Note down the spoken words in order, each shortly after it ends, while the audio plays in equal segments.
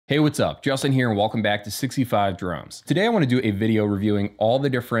Hey, what's up? Justin here and welcome back to 65 Drums. Today I want to do a video reviewing all the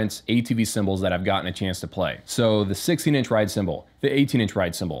different ATV cymbals that I've gotten a chance to play. So the 16-inch ride cymbal, the 18-inch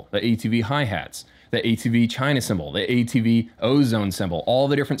ride cymbal, the ATV Hihats, the ATV China cymbal, the ATV Ozone cymbal, all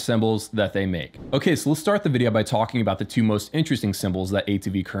the different cymbals that they make. Okay, so let's start the video by talking about the two most interesting cymbals that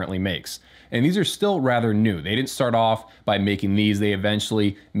ATV currently makes. And these are still rather new. They didn't start off by making these, they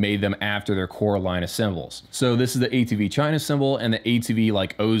eventually made them after their core line of cymbals. So this is the ATV China cymbal and the ATV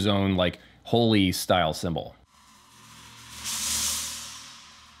like Ozone, like holy style cymbal.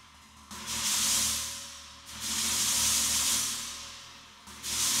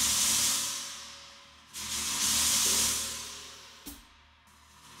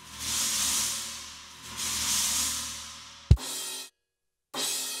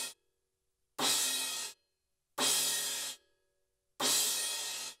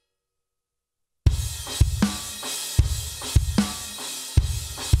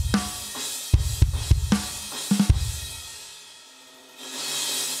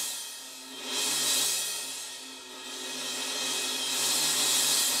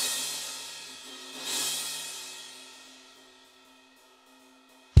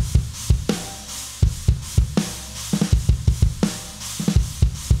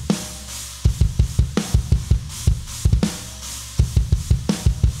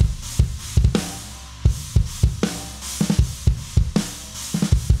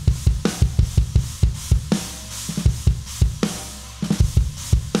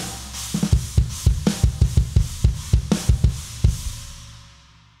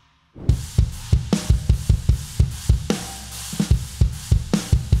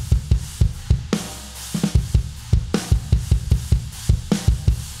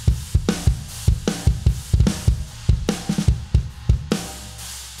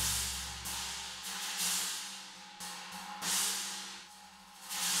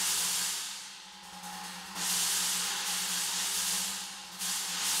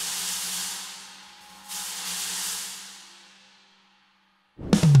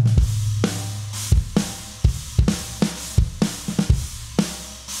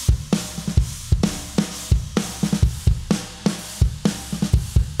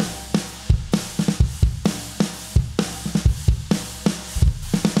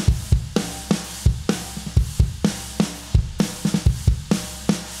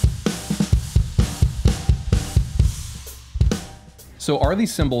 So are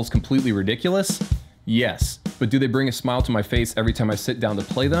these cymbals completely ridiculous? Yes. But do they bring a smile to my face every time I sit down to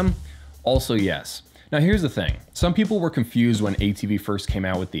play them? Also yes. Now here's the thing. Some people were confused when ATV first came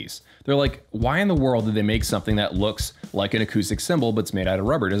out with these. They're like, why in the world did they make something that looks like an acoustic cymbal but's made out of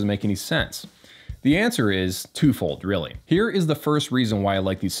rubber? It doesn't make any sense. The answer is twofold, really. Here is the first reason why I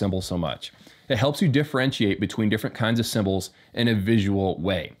like these cymbals so much. It helps you differentiate between different kinds of cymbals in a visual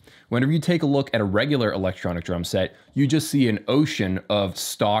way. Whenever you take a look at a regular electronic drum set, you just see an ocean of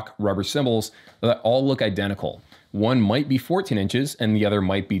stock rubber cymbals that all look identical. One might be 14 inches and the other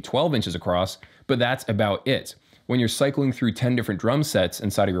might be 12 inches across, but that's about it. When you're cycling through 10 different drum sets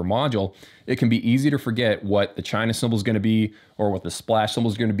inside of your module, it can be easy to forget what the China cymbal is going to be, or what the splash cymbal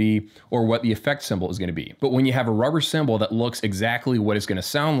is going to be, or what the effect cymbal is going to be. But when you have a rubber cymbal that looks exactly what it's going to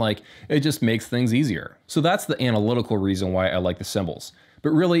sound like, it just makes things easier. So that's the analytical reason why I like the cymbals.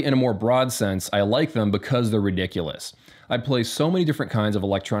 But really, in a more broad sense, I like them because they're ridiculous. I play so many different kinds of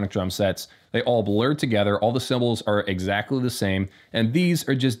electronic drum sets. They all blur together, all the cymbals are exactly the same, and these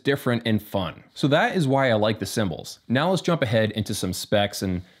are just different and fun. So that is why I like the cymbals. Now let's jump ahead into some specs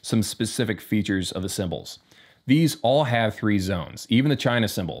and some specific features of the cymbals. These all have 3 zones, even the China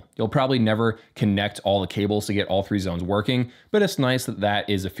cymbal. You'll probably never connect all the cables to get all 3 zones working, but it's nice that that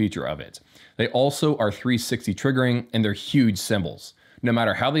is a feature of it. They also are 360 triggering, and they're huge cymbals. No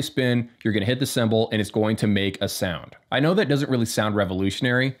matter how they spin, you're going to hit the cymbal and it's going to make a sound. I know that doesn't really sound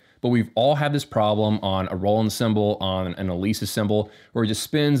revolutionary, but we've all had this problem on a Roland cymbal, on an Elisa cymbal, where it just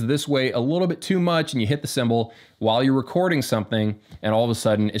spins this way a little bit too much and you hit the cymbal while you're recording something and all of a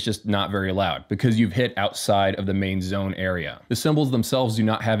sudden it's just not very loud because you've hit outside of the main zone area. The cymbals themselves do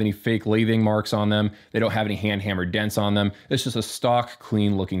not have any fake lathing marks on them. They don't have any hand hammered dents on them. It's just a stock,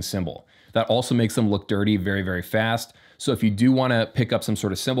 clean looking cymbal. That also makes them look dirty very, very fast. So if you do want to pick up some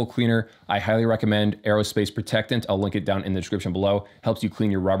sort of cymbal cleaner, I highly recommend Aerospace Protectant. I'll link it down in the description below. Helps you clean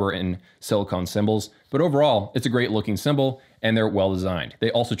your rubber and silicone cymbals. But overall, it's a great looking cymbal and they're well designed.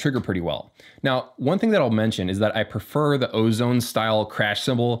 They also trigger pretty well. Now, one thing that I'll mention is that I prefer the Ozone style crash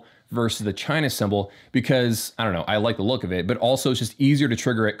cymbal versus the China cymbal because, I don't know, I like the look of it, but also it's just easier to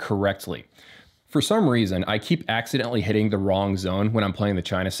trigger it correctly. For some reason, I keep accidentally hitting the wrong zone when I'm playing the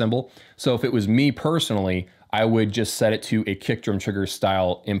China cymbal. So if it was me personally, I would just set it to a kick drum trigger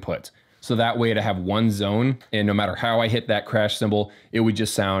style input. So that way to have one zone, and no matter how I hit that crash cymbal, it would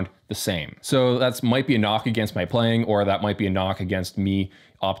just sound the same. So that might be a knock against my playing, or that might be a knock against me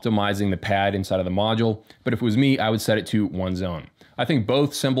optimizing the pad inside of the module. But if it was me, I would set it to one zone. I think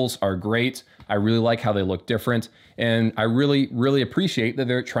both cymbals are great. I really like how they look different. And I really appreciate that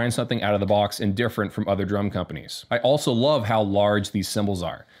they're trying something out of the box and different from other drum companies. I also love how large these cymbals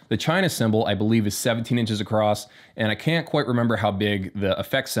are. The China cymbal, I believe, is 17 inches across, and I can't quite remember how big the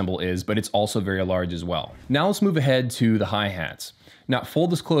effect cymbal is, but it's also very large as well. Now let's move ahead to the hi-hats. Now, full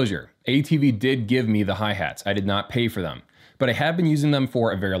disclosure, ATV did give me the hi-hats. I did not pay for them, but I have been using them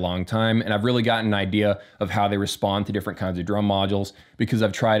for a very long time, and I've really gotten an idea of how they respond to different kinds of drum modules because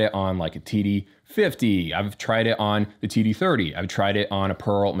I've tried it on like a TD50, I've tried it on the TD30, I've tried it on a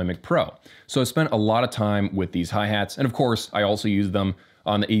Pearl Mimic Pro. So I spent a lot of time with these hi-hats, and of course, I also use them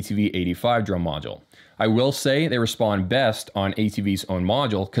on the ATV 85 drum module. I will say they respond best on ATV's own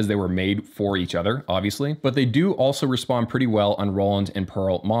module because they were made for each other, obviously, but they do also respond pretty well on Roland and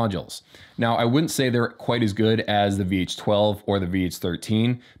Pearl modules. Now, I wouldn't say they're quite as good as the VH12 or the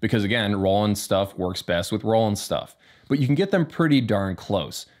VH13 because, again, Roland stuff works best with Roland stuff, but you can get them pretty darn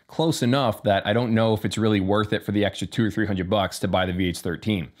close. Close enough that I don't know if it's really worth it for the extra $200 or $300 to buy the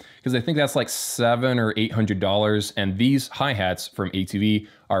VH13, because I think that's like $700 or $800, and these hi-hats from ATV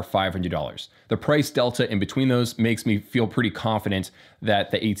are $500. The price delta in between those makes me feel pretty confident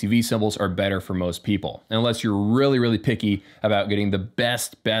that the ATV cymbals are better for most people, unless you're really picky about getting the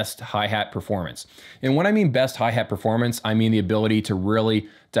best hi-hat performance. And when I mean best hi-hat performance, I mean the ability to really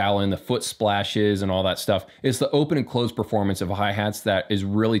dial in the foot splashes and all that stuff. It's the open and close performance of hi-hats that is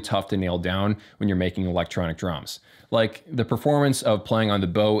really tough to nail down when you're making electronic drums. Like the performance of playing on the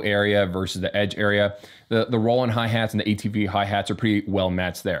bow area versus the edge area, the Roland hi-hats and the ATV hi-hats are pretty well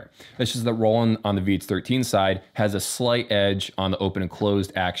matched there. It's just that Roland on the VH13 side has a slight edge on the open and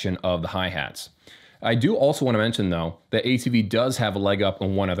closed action of the hi-hats. I do also want to mention though, that ATV does have a leg up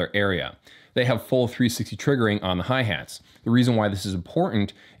in one other area. They have full 360 triggering on the hi-hats. The reason why this is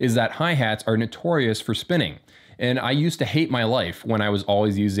important is that hi-hats are notorious for spinning. And I used to hate my life when I was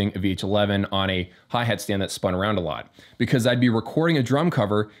always using a VH11 on a hi-hat stand that spun around a lot, because I'd be recording a drum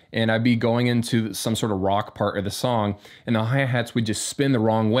cover and I'd be going into some sort of rock part of the song and the hi-hats would just spin the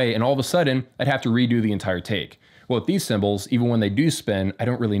wrong way, and all of a sudden I'd have to redo the entire take. Well, with these cymbals, even when they do spin, I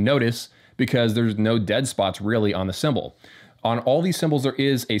don't really notice because there's no dead spots really on the cymbal. On all these cymbals, there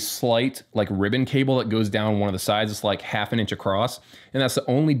is a slight like ribbon cable that goes down one of the sides. It's like ½ inch across, and that's the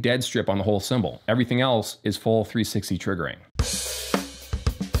only dead strip on the whole cymbal. Everything else is full 360 triggering.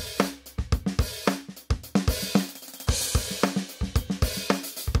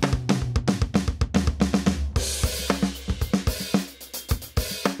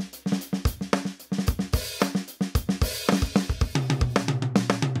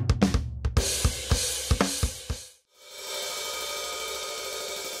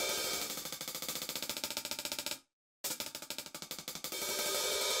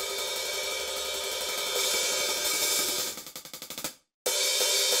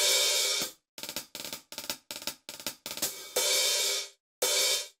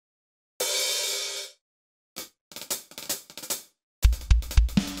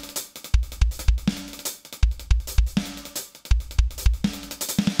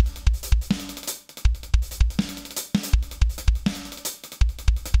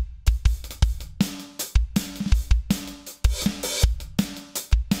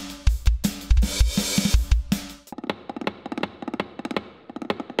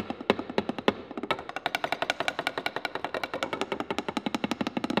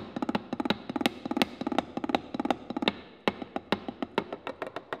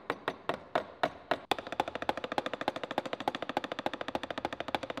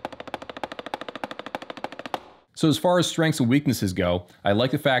 So as far as strengths and weaknesses go, I like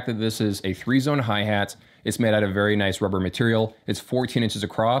the fact that this is a 3-zone hi-hat. It's made out of very nice rubber material. It's 14 inches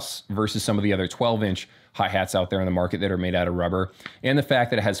across versus some of the other 12-inch hi-hats out there in the market that are made out of rubber, and the fact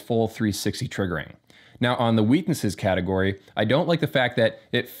that it has full 360 triggering. Now on the weaknesses category, I don't like the fact that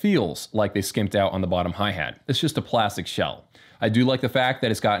it feels like they skimped out on the bottom hi-hat. It's just a plastic shell. I do like the fact that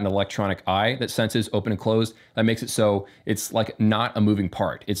it's got an electronic eye that senses open and closed. That makes it so it's like not a moving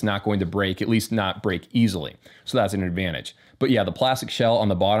part. It's not going to break, at least not break easily. So that's an advantage. But yeah, the plastic shell on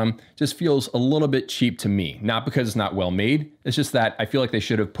the bottom just feels a little bit cheap to me. Not because it's not well made, it's just that I feel like they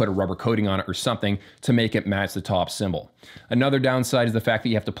should have put a rubber coating on it or something to make it match the top cymbal. Another downside is the fact that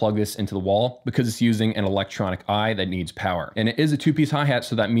you have to plug this into the wall because it's using an electronic eye that needs power. And it is a 2-piece hi-hat,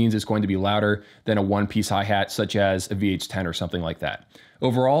 so that means it's going to be louder than a 1-piece hi-hat such as a VH10 or something like that.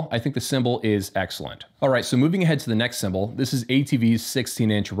 Overall, I think the cymbal is excellent. All right, so moving ahead to the next cymbal, this is ATV's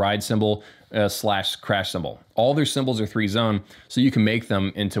 16-inch ride cymbal slash crash cymbal. All their cymbals are 3-zone, so you can make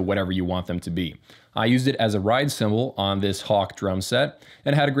them into whatever you want them to be. I used it as a ride cymbal on this Hawk drum set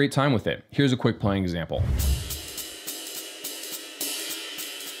and had a great time with it. Here's a quick playing example.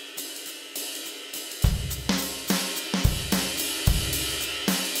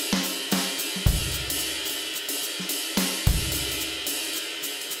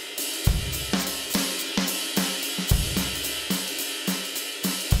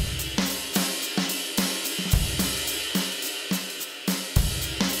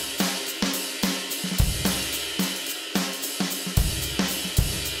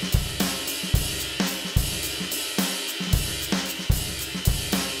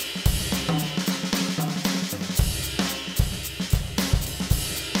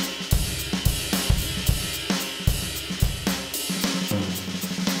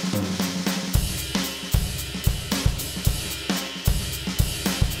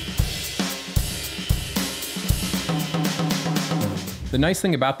 The nice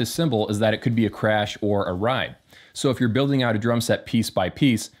thing about this cymbal is that it could be a crash or a ride. So if you're building out a drum set piece by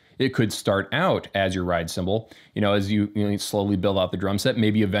piece, it could start out as your ride cymbal. As you slowly build out the drum set,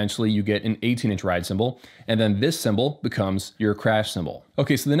 maybe eventually you get an 18-inch ride cymbal, and then this cymbal becomes your crash cymbal.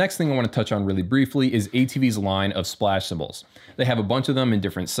 Okay, so the next thing I want to touch on really briefly is ATV's line of splash cymbals. They have a bunch of them in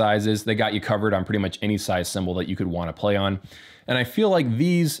different sizes. They got you covered on pretty much any size cymbal that you could want to play on. And I feel like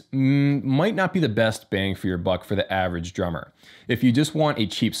these might not be the best bang for your buck for the average drummer. If you just want a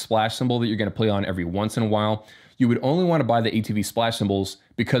cheap splash cymbal that you're going to play on every once in a while, you would only want to buy the ATV splash cymbals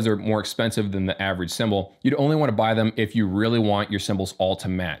because they're more expensive than the average cymbal. You'd only want to buy them if you really want your cymbals all to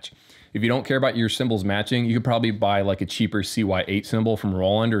match. If you don't care about your cymbals matching, you could probably buy like a cheaper CY8 cymbal from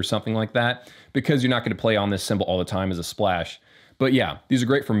Roland or something like that, because you're not going to play on this cymbal all the time as a splash. But yeah, these are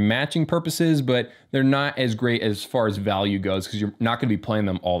great for matching purposes, but they're not as great as far as value goes because you're not going to be playing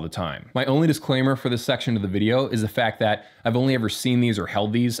them all the time. My only disclaimer for this section of the video is the fact that I've only ever seen these or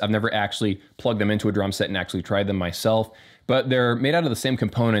held these. I've never actually plugged them into a drum set and actually tried them myself, but they're made out of the same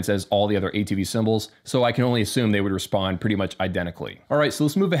components as all the other ATV cymbals, so I can only assume they would respond pretty much identically. All right, so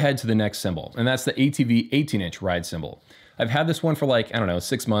let's move ahead to the next cymbal, and that's the ATV 18-inch ride cymbal. I've had this one for like, I don't know,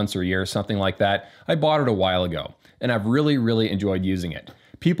 6 months or a year, something like that. I bought it a while ago, and I've really enjoyed using it.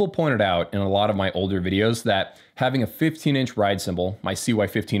 People pointed out in a lot of my older videos that having a 15-inch ride cymbal, my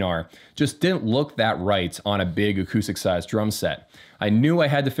CY15R, just didn't look that right on a big acoustic-sized drum set. I knew I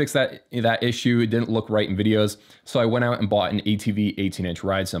had to fix that issue. It didn't look right in videos, so I went out and bought an ATV 18-inch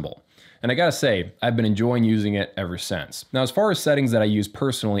ride cymbal. And I gotta say, I've been enjoying using it ever since. Now, as far as settings that I use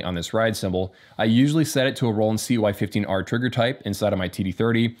personally on this ride cymbal, I usually set it to a Roland CY15R trigger type inside of my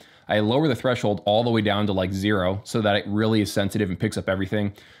TD30. I lower the threshold all the way down to like 0 so that it really is sensitive and picks up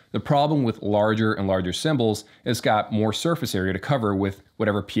everything. The problem with larger and larger cymbals is it's got more surface area to cover with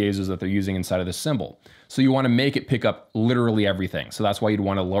whatever piezos that they're using inside of the cymbal. So you want to make it pick up literally everything. So that's why you'd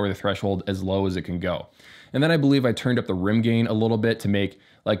want to lower the threshold as low as it can go. And then I believe I turned up the rim gain a little bit to make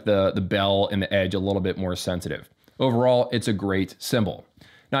like the bell and the edge a little bit more sensitive. Overall, it's a great cymbal.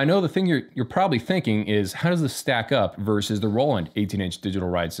 Now, I know the thing you're probably thinking is, how does this stack up versus the Roland 18-inch digital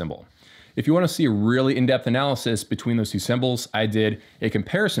ride cymbal? If you want to see a really in-depth analysis between those two cymbals, I did a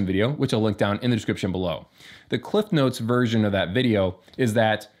comparison video, which I'll link down in the description below. The Cliff Notes version of that video is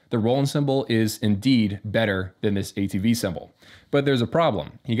that the Roland cymbal is indeed better than this ATV cymbal. But there's a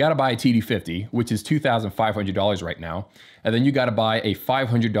problem. You gotta buy a TD50, which is $2,500 right now, and then you gotta buy a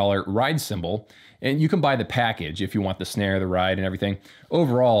 $500 ride cymbal, and you can buy the package if you want the snare, the ride, and everything.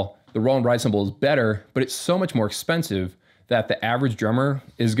 Overall, the Roland ride cymbal is better, but it's so much more expensive that the average drummer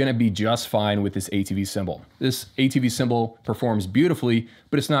is gonna be just fine with this ATV cymbal. This ATV cymbal performs beautifully,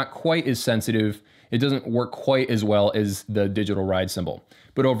 but it's not quite as sensitive. It doesn't work quite as well as the digital ride cymbal.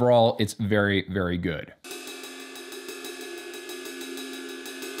 But overall, it's very good.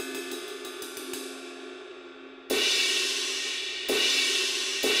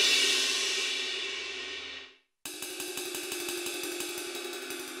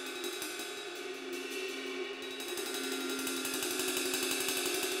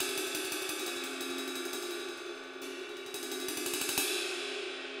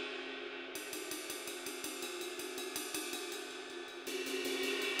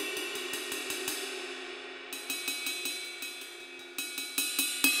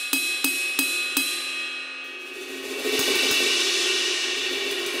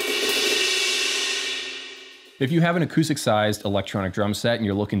 If you have an acoustic-sized electronic drum set and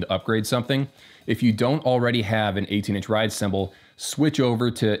you're looking to upgrade something, if you don't already have an 18-inch ride cymbal, switch over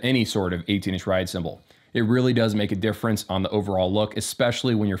to any sort of 18-inch ride cymbal. It really does make a difference on the overall look,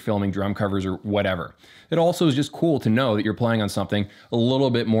 especially when you're filming drum covers or whatever. It also is just cool to know that you're playing on something a little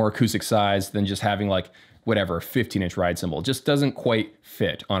bit more acoustic sized than just having like whatever, a 15-inch ride cymbal. It just doesn't quite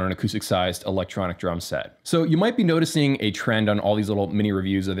fit on an acoustic-sized electronic drum set. So you might be noticing a trend on all these little mini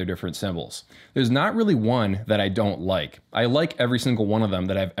reviews of their different cymbals. There's not really one that I don't like. I like every single one of them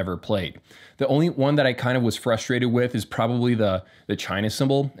that I've ever played. The only one that I kind of was frustrated with is probably the China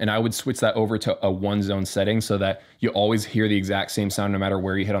cymbal, and I would switch that over to a one-zone setting so that you always hear the exact same sound no matter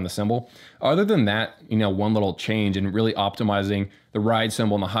where you hit on the cymbal. Other than that, one little change and really optimizing the ride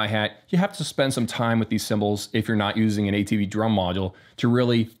cymbal and the hi-hat, you have to spend some time with these cymbals if you're not using an ATV drum module to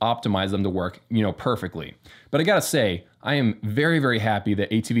really optimize them to work, perfectly. But I gotta say, I am very, very happy that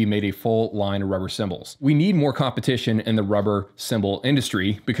ATV made a full line of rubber cymbals. We need more competition in the rubber cymbal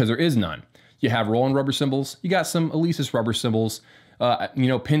industry because there is none. You have Roland rubber cymbals, you got some Alesis rubber cymbals,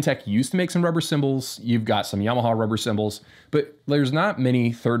 Pintec used to make some rubber cymbals, you've got some Yamaha rubber cymbals, but there's not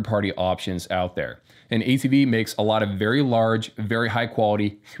many third-party options out there. And ATV makes a lot of very large, very high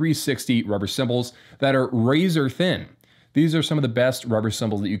quality 360 rubber cymbals that are razor thin. These are some of the best rubber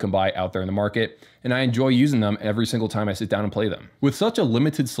cymbals that you can buy out there in the market, and I enjoy using them every single time I sit down and play them. With such a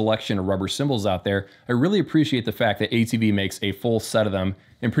limited selection of rubber cymbals out there, I really appreciate the fact that ATV makes a full set of them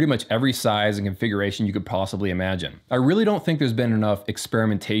in pretty much every size and configuration you could possibly imagine. I really don't think there's been enough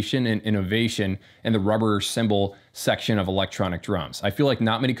experimentation and innovation in the rubber cymbal section of electronic drums. I feel like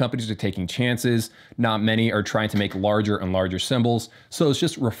not many companies are taking chances, not many are trying to make larger and larger cymbals, so it's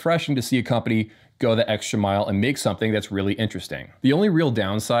just refreshing to see a company go the extra mile and make something that's really interesting. The only real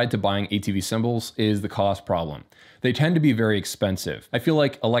downside to buying ATV cymbals is the cost problem. They tend to be very expensive. I feel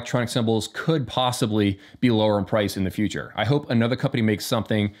like electronic cymbals could possibly be lower in price in the future. I hope another company makes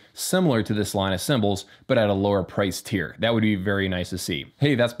something similar to this line of cymbals, but at a lower price tier. That would be very nice to see.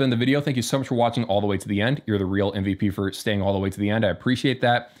 Hey, that's been the video. Thank you so much for watching all the way to the end. You're the real MVP for staying all the way to the end. I appreciate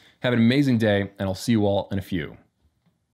that. Have an amazing day, and I'll see you all in a few.